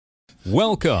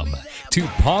Welcome to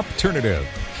Popternative,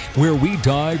 where we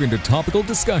dive into topical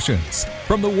discussions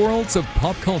from the worlds of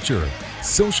pop culture,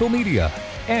 social media,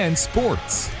 and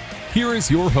sports. Here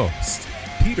is your host,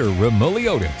 Peter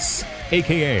Remoliotis,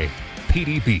 aka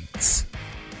PD Beats.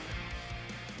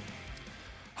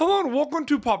 Hello and welcome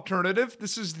to Popternative.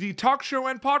 This is the talk show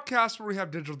and podcast where we have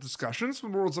digital discussions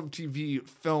from the worlds of TV,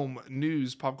 film,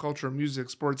 news, pop culture, music,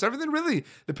 sports, everything really.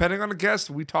 Depending on the guest,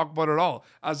 we talk about it all.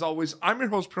 As always, I'm your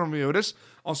host, Peter Remoliotis.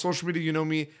 On social media, you know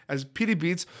me as PD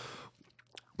Beats.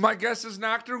 My guest is an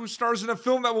actor who stars in a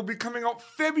film that will be coming out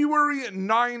February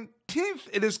 19th.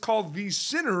 It is called The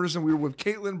Sinners, and we're with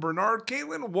Kaitlyn Bernard.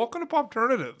 Kaitlyn, welcome to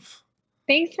Popternative.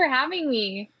 Thanks for having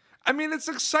me. I mean, it's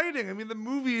exciting. I mean, the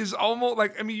movie is almost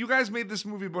like, you guys made this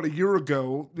movie about a year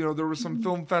ago. You know, there were some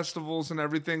film festivals and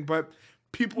everything, but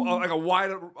people, like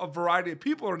a variety of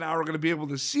people are going to be able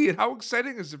to see it. How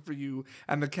exciting is it for you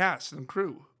and the cast and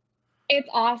crew? It's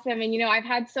awesome. And, I've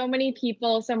had so many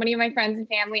people, so many of my friends and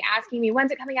family asking me,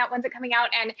 when's it coming out? When's it coming out?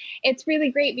 And it's really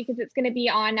great because it's going to be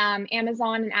on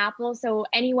Amazon and Apple, so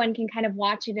anyone can kind of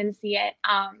watch it and see it.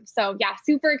 So yeah,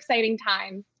 super exciting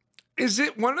times. Is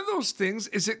it one of those things?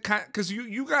 Is it kind because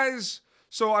you guys?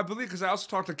 So I believe, because I also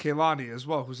talked to Kaylani as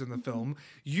well, who's in the film.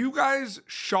 You guys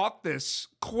shot this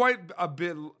quite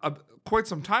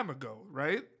some time ago,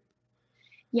 right?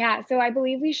 Yeah, so I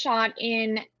believe we shot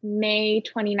in May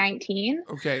 2019.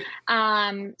 Okay.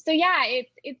 So yeah,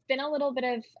 it's been a little bit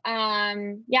of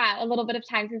time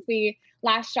since we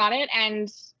last shot it, and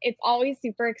it's always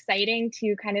super exciting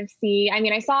to kind of see. I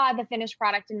mean, I saw the finished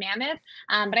product in Mammoth,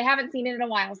 but I haven't seen it in a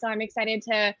while, so I'm excited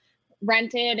to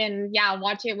rent it and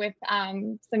watch it with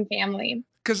some family.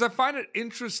 Because I find it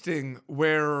interesting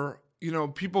where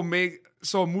people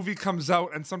so a movie comes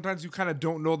out and sometimes you kind of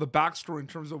don't know the backstory in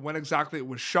terms of when exactly it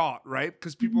was shot, right?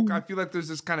 Because people, I feel like there's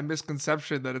this kind of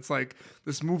misconception that it's like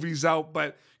this movie's out,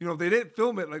 but they didn't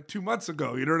film it like 2 months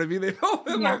ago. You know what I mean? They filmed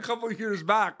it like a couple of years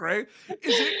back, right?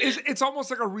 It's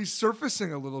almost like a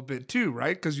resurfacing a little bit too,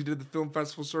 right? Because you did the film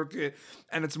festival circuit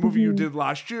and it's a movie you did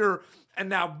last year. And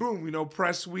now, boom,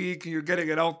 press week, and you're getting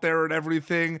it out there and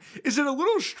everything. Is it a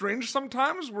little strange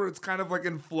sometimes where it's kind of like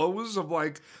in flows of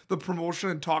like the promotion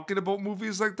and talking about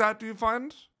movies like that, do you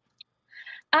find?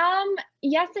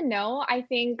 Yes and no. I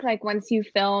think like once you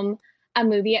film a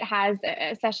movie, it has,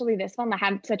 especially this one, that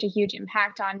had such a huge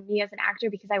impact on me as an actor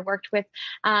because I worked with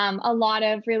a lot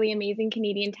of really amazing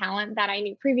Canadian talent that I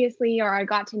knew previously or I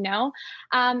got to know.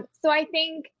 So I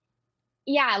think,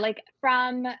 like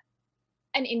from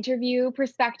an interview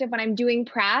perspective, when I'm doing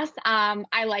press,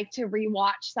 I like to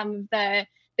rewatch some of the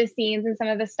scenes and some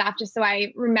of the stuff just so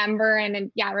I remember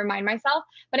and remind myself.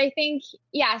 But I think,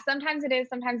 sometimes it is,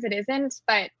 sometimes it isn't,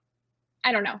 but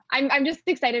I don't know. I'm just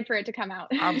excited for it to come out.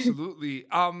 Absolutely.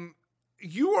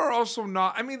 You are also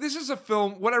not, this is a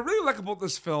film, what I really like about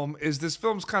this film is this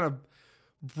film's kind of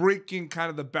breaking kind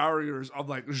of the barriers of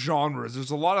like genres. There's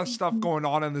a lot of stuff going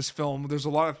on in this film. There's a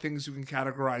lot of things you can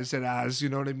categorize it as, you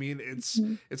know what I mean?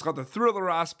 It's got the thriller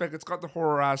aspect, it's got the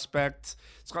horror aspect,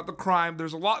 it's got the crime.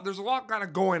 There's a lot kind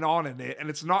of going on in it,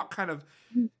 and it's not kind of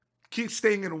keep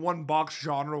staying in one box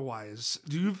genre-wise.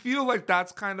 Do you feel like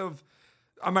that's kind of,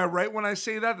 am I right when I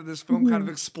say that this film kind of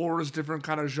explores different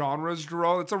kind of genres,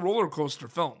 Jarrell? It's a roller coaster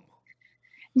film.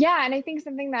 Yeah, and I think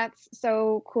something that's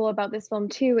so cool about this film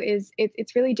too is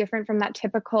it's really different from that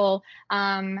typical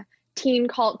teen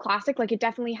cult classic. Like it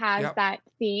definitely has that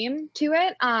theme to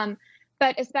it.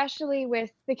 But especially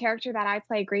with the character that I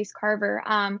play, Grace Carver,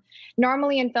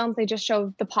 normally in films they just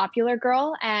show the popular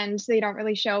girl and they don't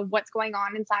really show what's going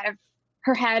on inside of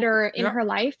her head or in her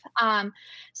life.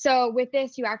 So with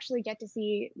this, you actually get to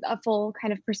see a full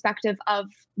kind of perspective of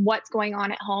what's going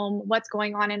on at home, what's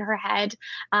going on in her head,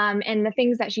 and the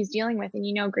things that she's dealing with.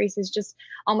 And, Grace is just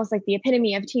almost like the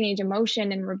epitome of teenage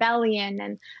emotion and rebellion.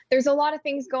 And there's a lot of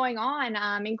things going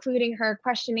on, including her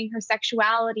questioning her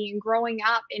sexuality and growing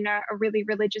up in a really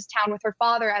religious town with her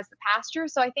father as the pastor.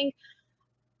 So I think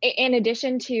in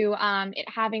addition to it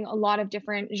having a lot of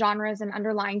different genres and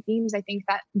underlying themes, I think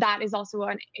that is also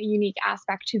a unique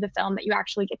aspect to the film, that you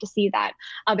actually get to see that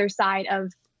other side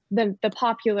of the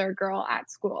popular girl at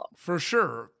school. For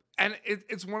sure. And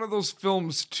it's one of those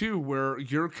films, too, where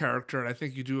your character, and I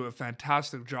think you do a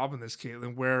fantastic job in this,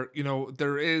 Kaitlyn, where,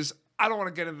 there is, I don't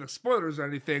want to get into spoilers or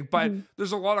anything, but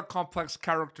there's a lot of complex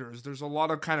characters. There's a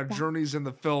lot of kind of journeys in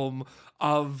the film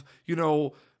of,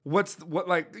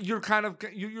 like you're kind of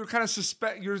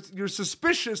you're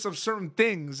suspicious of certain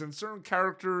things, and certain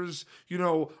characters, you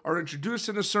know, are introduced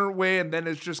in a certain way, and then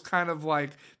it's just kind of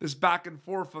like this back and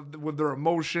forth with their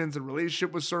emotions and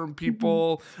relationship with certain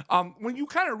people. When you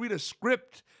kind of read a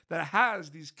script that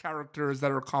has these characters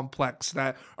that are complex,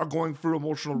 that are going through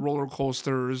emotional roller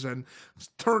coasters and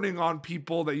turning on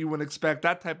people that you wouldn't expect,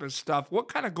 that type of stuff, what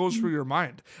kind of goes through your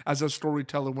mind as a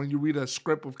storyteller when you read a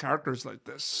script with characters like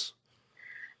this?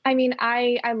 I mean,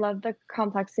 I love the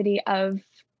complexity of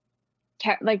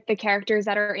like the characters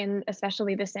that are in,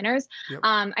 especially the sinners. Yep.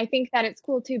 I think that it's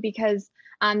cool too because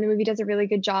the movie does a really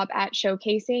good job at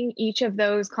showcasing each of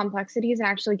those complexities and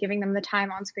actually giving them the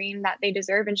time on screen that they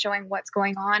deserve and showing what's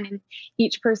going on in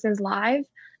each person's life.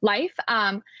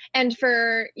 And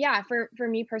for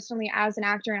me personally, as an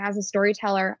actor and as a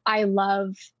storyteller, I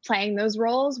love playing those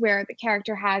roles where the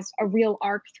character has a real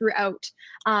arc throughout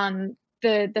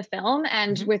the film.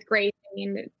 And with Grace, I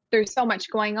mean, there's so much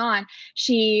going on.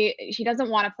 She doesn't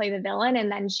want to play the villain,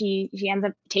 and then she ends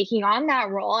up taking on that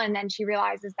role, and then she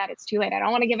realizes that it's too late. I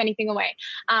don't want to give anything away,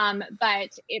 but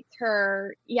it's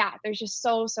her. Yeah, there's just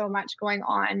so much going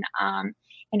on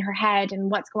in her head, and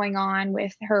what's going on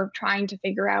with her trying to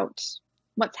figure out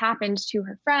what's happened to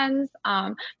her friends.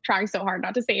 Trying so hard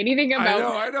not to say anything about.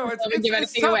 I know.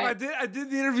 It's tough. I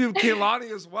did the interview with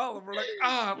Kaylani as well, and we're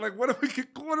like, what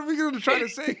are we going to try to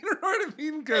say? You know what I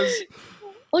mean?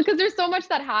 Because there's so much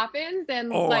that happens,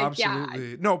 and absolutely.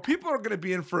 Yeah. No, people are going to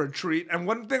be in for a treat. And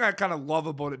one thing I kind of love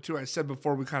about it too, I said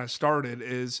before we kind of started,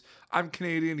 is I'm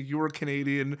Canadian, you are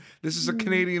Canadian. This is a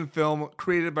Canadian film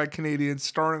created by Canadians,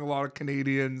 starring a lot of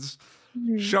Canadians.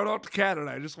 Shout out to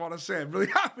Canada. I just want to say I'm really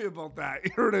happy about that.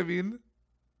 You know what I mean?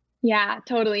 Yeah,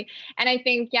 totally. And I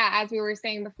think, as we were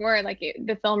saying before, like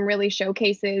the film really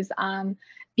showcases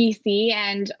BC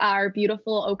and our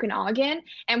beautiful Okanagan.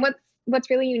 And what's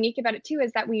really unique about it too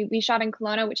is that we shot in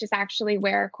Kelowna, which is actually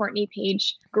where Courtney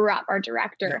Page grew up, our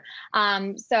director.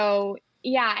 So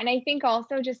yeah, and I think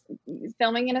also just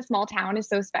filming in a small town is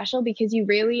so special because you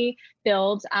really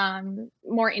build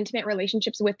more intimate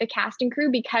relationships with the cast and crew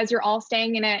because you're all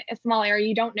staying in a small area.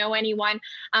 You don't know anyone.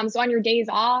 So on your days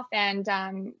off and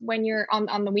when you're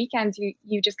on the weekends,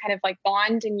 you just kind of like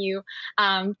bond and you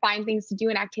find things to do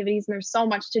and activities. And there's so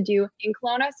much to do in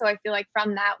Kelowna. So I feel like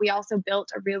from that, we also built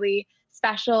a really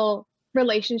special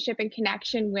relationship and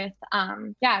connection with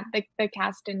the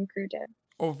cast and crew did.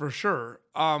 Oh, for sure.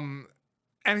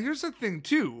 And here's the thing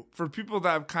too, for people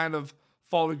that have kind of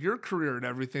followed your career and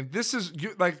everything, this is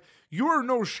you are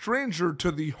no stranger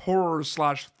to the horror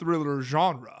 / thriller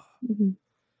genre.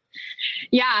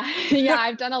 Yeah,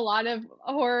 I've done a lot of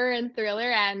horror and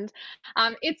thriller, and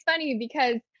it's funny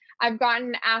because I've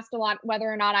gotten asked a lot whether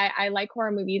or not I like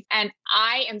horror movies, and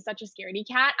I am such a scaredy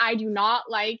cat. I do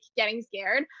not like getting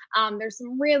scared. There's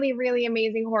some really, really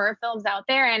amazing horror films out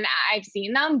there, and I've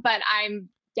seen them, but I'm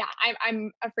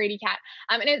a fraidy cat.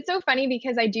 And it's so funny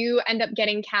because I do end up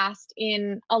getting cast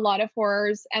in a lot of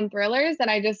horrors and thrillers,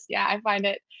 and I find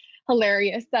it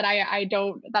hilarious that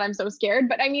I'm so scared.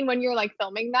 But I mean, when you're like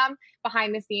filming them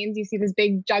behind the scenes, you see this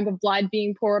big jug of blood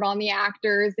being poured on the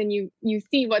actors, and you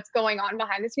see what's going on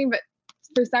behind the screen. But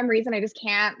for some reason, I just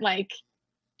can't, like,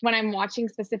 when I'm watching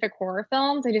specific horror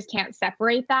films, I just can't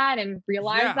separate that and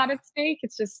realize that it's fake.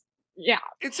 It's just,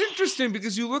 it's interesting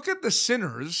because you look at The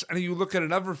Sinners and you look at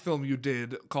another film you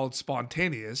did called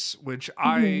Spontaneous, which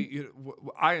I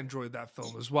enjoyed that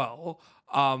film as well.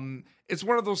 It's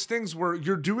one of those things where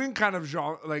you're doing kind of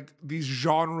these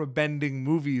genre bending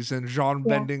movies and genre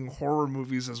bending horror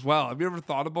movies as well. Have you ever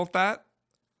thought about that?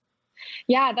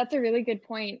 Yeah, that's a really good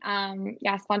point.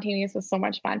 Spontaneous was so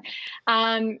much fun.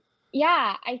 I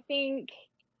think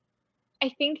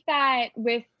that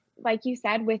with, like you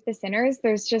said, with The Sinners,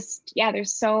 there's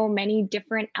so many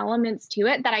different elements to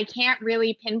it that I can't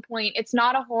really pinpoint. It's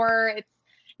not a horror. It's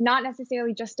not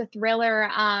necessarily just a thriller.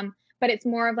 But it's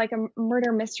more of like a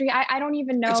murder mystery. I don't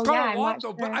even know. It's got a lot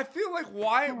though, but I feel like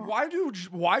why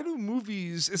do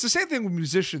movies? It's the same thing with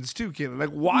musicians too, Kaitlyn. Like,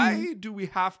 why do we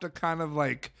have to kind of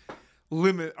like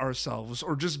limit ourselves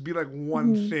or just be like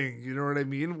one thing? You know what I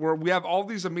mean? Where we have all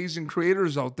these amazing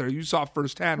creators out there. You saw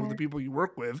firsthand with the people you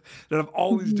work with that have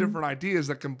all these different ideas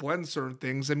that can blend certain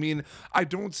things. I mean, I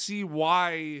don't see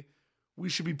why we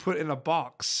should be put in a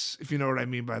box, if you know what I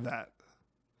mean by that.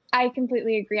 I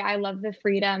completely agree. I love the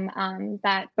freedom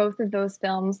that both of those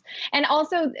films, and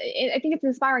also I think it's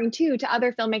inspiring too to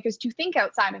other filmmakers to think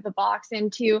outside of the box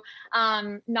and to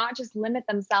not just limit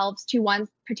themselves to one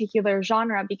particular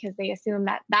genre because they assume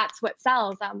that that's what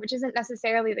sells, which isn't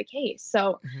necessarily the case.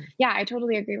 So I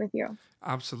totally agree with you.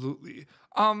 Absolutely.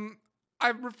 I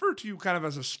refer to you kind of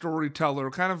as a storyteller,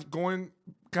 kind of going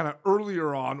kind of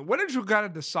earlier on. When did you kind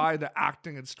of decide that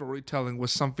acting and storytelling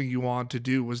was something you wanted to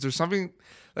do? Was there something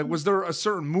like, was there a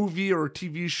certain movie or a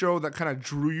TV show that kind of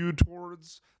drew you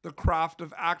towards the craft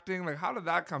of acting? Like, how did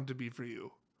that come to be for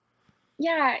you?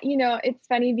 Yeah, it's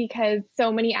funny because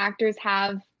so many actors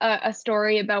have a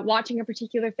story about watching a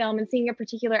particular film and seeing a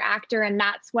particular actor, and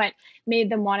that's what made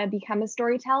them want to become a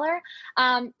storyteller.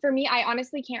 For me, I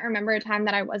honestly can't remember a time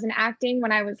that I wasn't acting.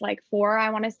 When I was like 4, I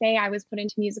want to say, I was put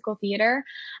into musical theater.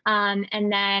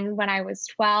 And then when I was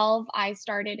 12, I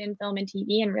started in film and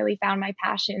TV and really found my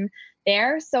passion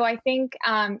there. So I think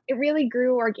it really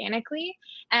grew organically,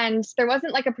 and there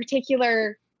wasn't like a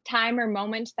particular time or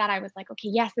moment that I was like, okay,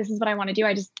 yes, this is what I want to do.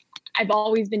 I've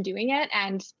always been doing it,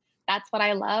 and that's what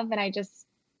I love. And I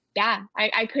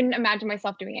couldn't imagine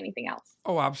myself doing anything else.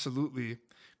 Oh, absolutely.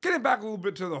 Getting back a little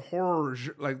bit to the horror,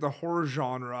 like the horror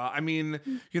genre. I mean,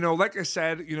 like I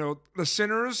said, The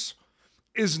Sinners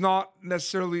is not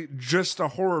necessarily just a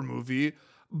horror movie,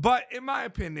 but in my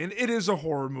opinion, it is a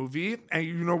horror movie. And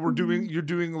you're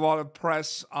doing a lot of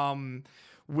press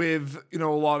with a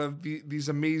lot of these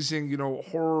amazing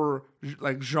horror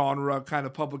like genre kind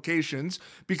of publications,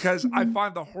 because I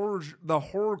find the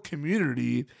horror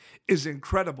community is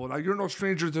incredible. Now, you're no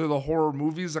stranger to the horror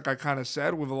movies, like I kind of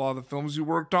said, with a lot of the films you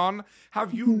worked on.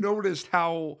 Have you noticed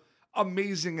how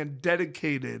amazing and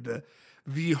dedicated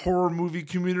the horror movie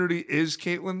community is,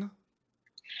 Kaitlyn?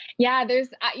 Yeah, there's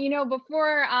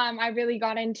before I really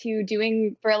got into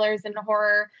doing thrillers and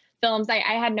horror films, I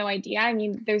had no idea. I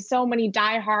mean, there's so many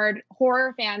diehard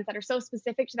horror fans that are so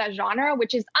specific to that genre,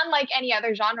 which is unlike any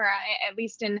other genre, at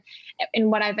least in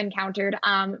what I've encountered.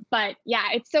 But yeah,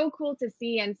 it's so cool to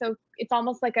see, and so it's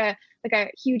almost like a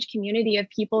huge community of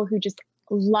people who just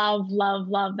love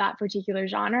that particular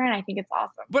genre, and I think it's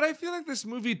awesome. But I feel like this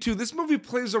movie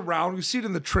plays around. We see it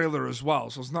in the trailer as well,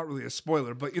 so it's not really a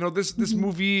spoiler. But this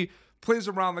movie plays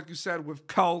around, like you said, with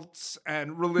cults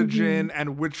and religion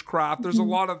and witchcraft. There's a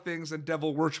lot of things, and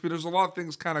devil worship. There's a lot of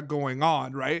things kind of going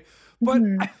on, right? But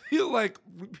I feel like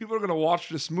people are going to watch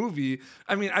this movie.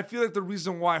 I mean, I feel like the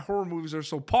reason why horror movies are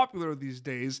so popular these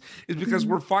days is because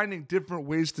we're finding different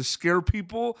ways to scare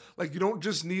people. Like, you don't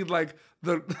just need like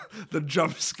the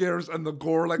jump scares and the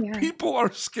gore. Like, people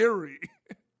are scary.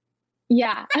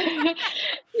 Yeah.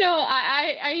 No,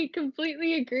 I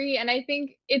completely agree. And I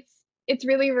think it's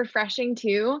really refreshing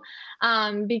too,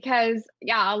 because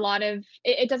a lot of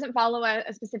it doesn't follow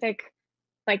a specific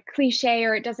like cliche,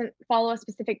 or it doesn't follow a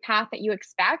specific path that you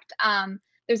expect.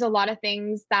 There's a lot of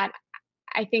things that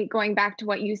I think, going back to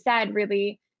what you said,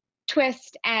 really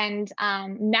twist and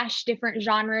mesh different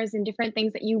genres and different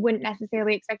things that you wouldn't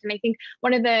necessarily expect. And I think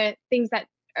one of the things that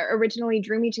originally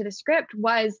drew me to the script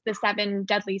was the 7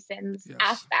 deadly sins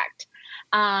aspect.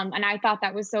 And I thought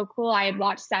that was so cool. I had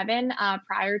watched Seven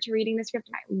prior to reading the script,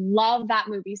 and I love that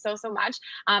movie so much.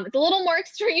 It's a little more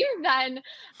extreme than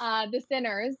The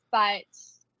Sinners, but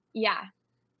yeah.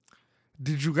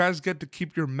 Did you guys get to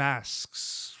keep your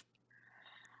masks?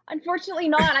 Unfortunately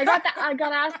not. I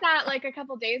got asked that like a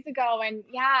couple days ago, and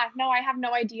I have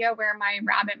no idea where my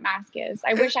rabbit mask is.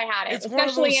 I wish I had it,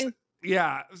 especially in.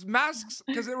 Yeah, masks,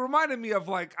 because it reminded me of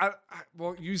like,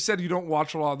 well, you said you don't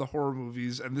watch a lot of the horror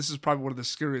movies, and this is probably one of the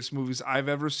scariest movies I've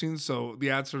ever seen. So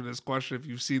the answer to this question, if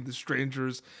you've seen The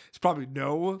Strangers, is probably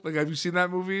no. Like, have you seen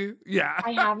that movie? Yeah.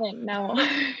 I haven't, no.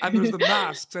 And there's the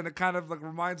masks, and it kind of like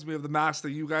reminds me of the masks that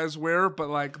you guys wear, but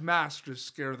like masks just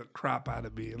scare the crap out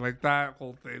of me. Like, that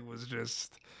whole thing was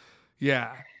just,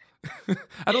 yeah. And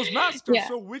those masks are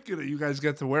so wicked that you guys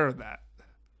get to wear that.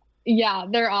 Yeah,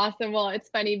 they're awesome. Well, it's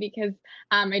funny because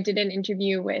I did an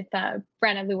interview with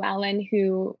Brenna Llewellyn,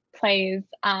 who plays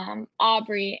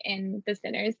Aubrey in The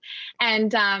Sinners,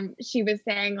 and she was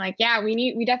saying like,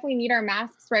 we definitely need our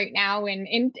masks right now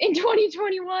in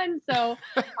 2021. So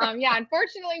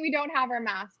unfortunately we don't have our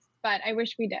masks, but I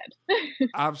wish we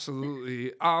did.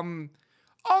 Absolutely.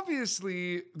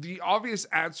 Obviously, the obvious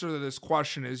answer to this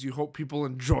question is you hope people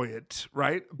enjoy it,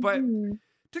 right? But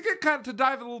to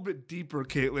dive a little bit deeper,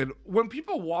 Kaitlyn, when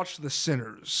people watch The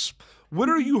Sinners, what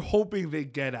are you hoping they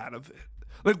get out of it?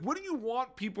 Like, what do you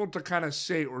want people to kind of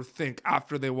say or think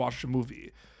after they watch the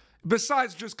movie,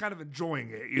 besides just kind of enjoying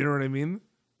it? You know what I mean?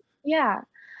 Yeah.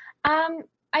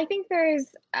 I think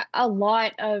there's a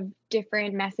lot of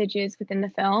different messages within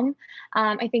the film.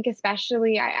 I think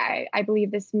especially, I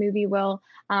believe this movie will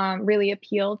really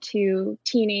appeal to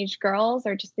teenage girls,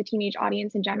 or just the teenage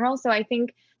audience in general. So I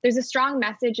think there's a strong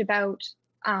message about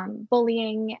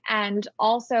bullying, and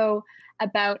also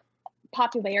about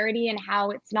popularity and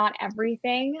how it's not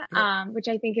everything, which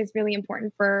I think is really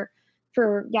important for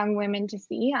for young women to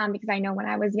see, because I know when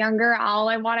I was younger, all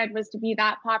I wanted was to be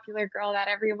that popular girl that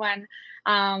everyone,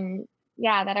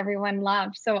 that everyone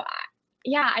loved. So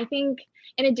yeah, I think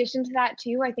in addition to that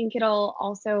too, I think it'll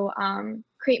also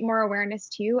create more awareness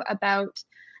too about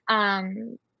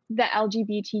the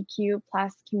LGBTQ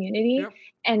plus community,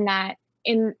 and that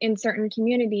in certain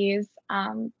communities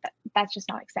that's just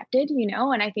not accepted,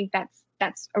 and I think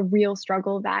that's a real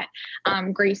struggle that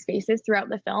Grace faces throughout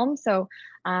the film. So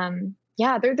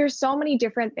there's so many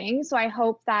different things. So I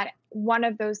hope that one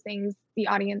of those things the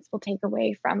audience will take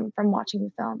away from watching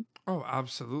the film. Oh,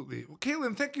 absolutely. Well,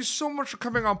 Kaitlyn, thank you so much for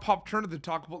coming on Popternative to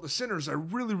talk about The Sinners. I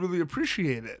really, really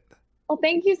appreciate it. Well,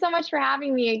 thank you so much for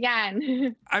having me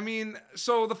again. I mean,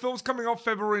 so the film's coming out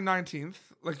February 19th,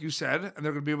 like you said, and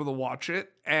they're going to be able to watch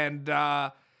it. And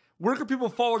where can people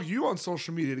follow you on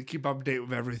social media to keep up to date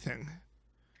with everything?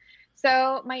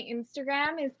 So my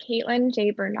Instagram is Kaitlyn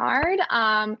J. Bernard.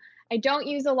 I don't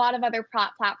use a lot of other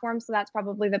platforms, so that's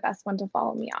probably the best one to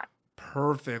follow me on.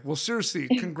 Perfect. Well, seriously,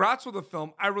 congrats with the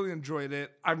film. I really enjoyed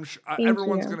it. I'm sure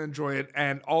everyone's going to enjoy it,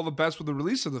 and all the best with the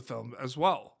release of the film as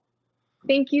well.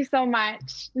 Thank you so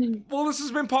much. Well, this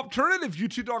has been Popternative.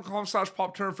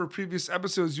 YouTube.com/Popternative for previous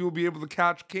episodes. You will be able to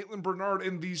catch Kaitlyn Bernard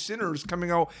in The Sinners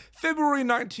coming out February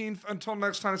 19th. Until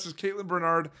next time, this is Kaitlyn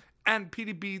Bernard and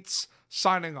PD Beats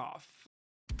signing off.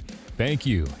 Thank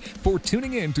you for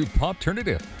tuning in to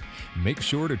Popternative. Make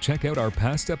sure to check out our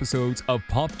past episodes of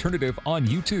Popternative on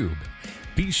YouTube.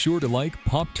 Be sure to like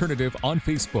Popternative on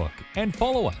Facebook and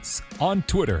follow us on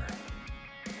Twitter.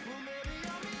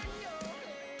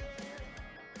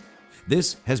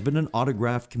 This has been an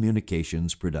Autograph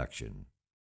Communications production.